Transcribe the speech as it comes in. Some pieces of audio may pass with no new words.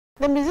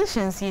The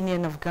Musicians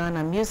Union of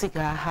Ghana,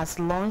 MUSIGA, has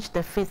launched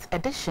the 5th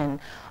edition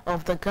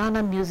of the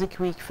Ghana Music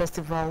Week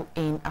Festival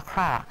in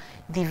Accra.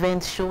 The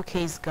event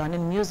showcased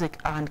Ghanaian music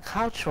and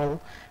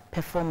cultural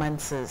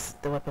performances.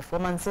 There were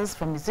performances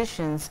from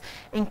musicians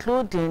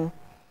including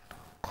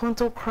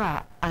Konto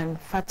Kra and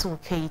Fatu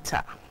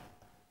Keita.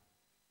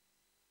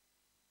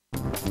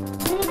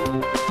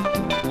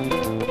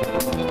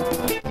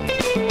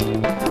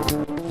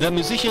 The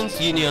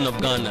Musicians Union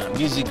of Ghana,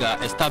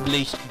 MUSIGA,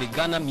 established the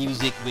Ghana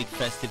Music Week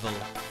Festival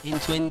in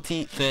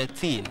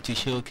 2013 to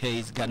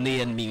showcase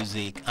Ghanaian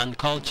music and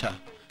culture.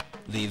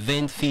 The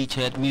event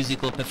featured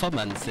musical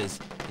performances,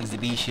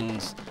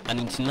 exhibitions, an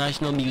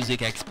international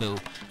music expo,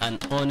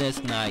 and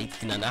honors night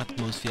in an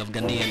atmosphere of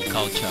Ghanaian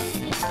culture.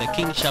 The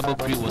King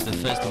Shabopri was the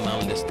first to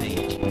mount the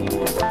stage.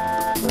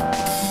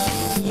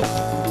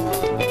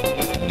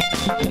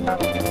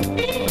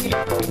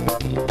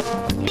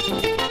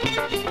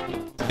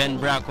 Ben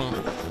Braco,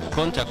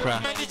 Konto Kra,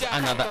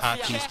 and other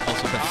artists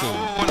also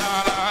performed.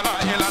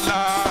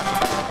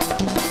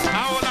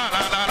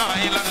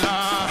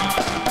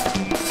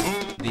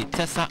 The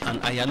Tessa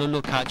and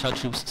Ayalolo cultural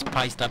troops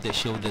spiced up the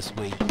show this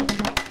way.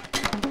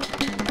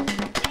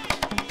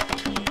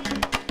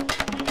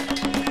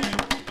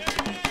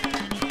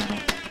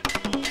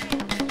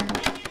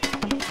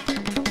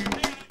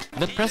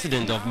 The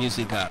president of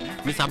MUSIGA,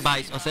 Mr.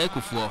 Bais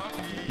Osei-Kufuor,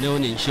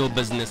 known in show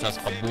business as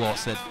Obuo,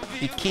 said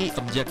the key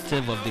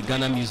objective of the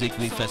Ghana Music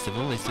Week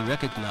Festival is to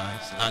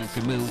recognize and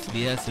promote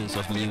the essence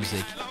of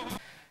music.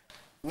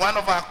 One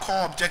of our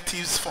core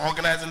objectives for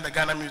organizing the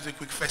Ghana Music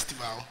Week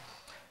Festival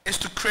is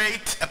to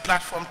create a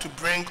platform to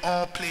bring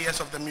all players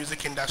of the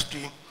music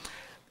industry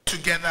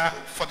together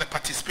for the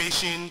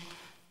participation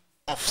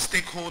of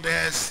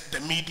stakeholders, the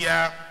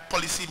media,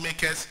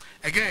 policymakers.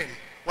 Again,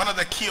 one of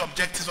the key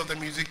objectives of the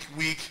Music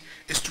Week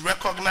is to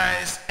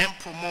recognize and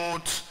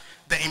promote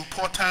the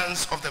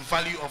importance of the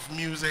value of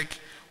music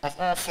of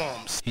all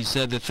forms. He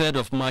said the 3rd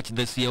of March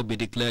this year will be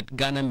declared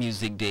Ghana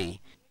Music Day.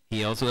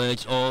 He also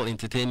urged all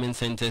entertainment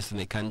centers in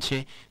the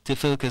country to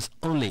focus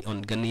only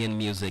on Ghanaian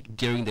music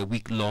during the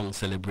week-long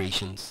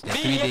celebrations. The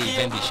 3-day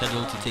event is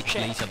scheduled to take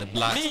place at the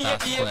Black Star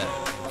Square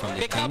from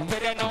the 10th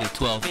to the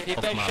 12th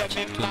of March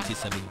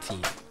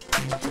 2017.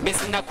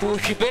 Mesina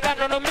kushibera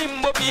no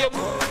mimbo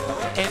biemu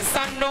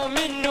ensano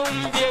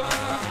minum biemu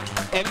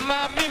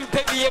emma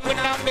mimpe biemu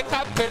na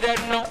meka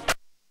pereno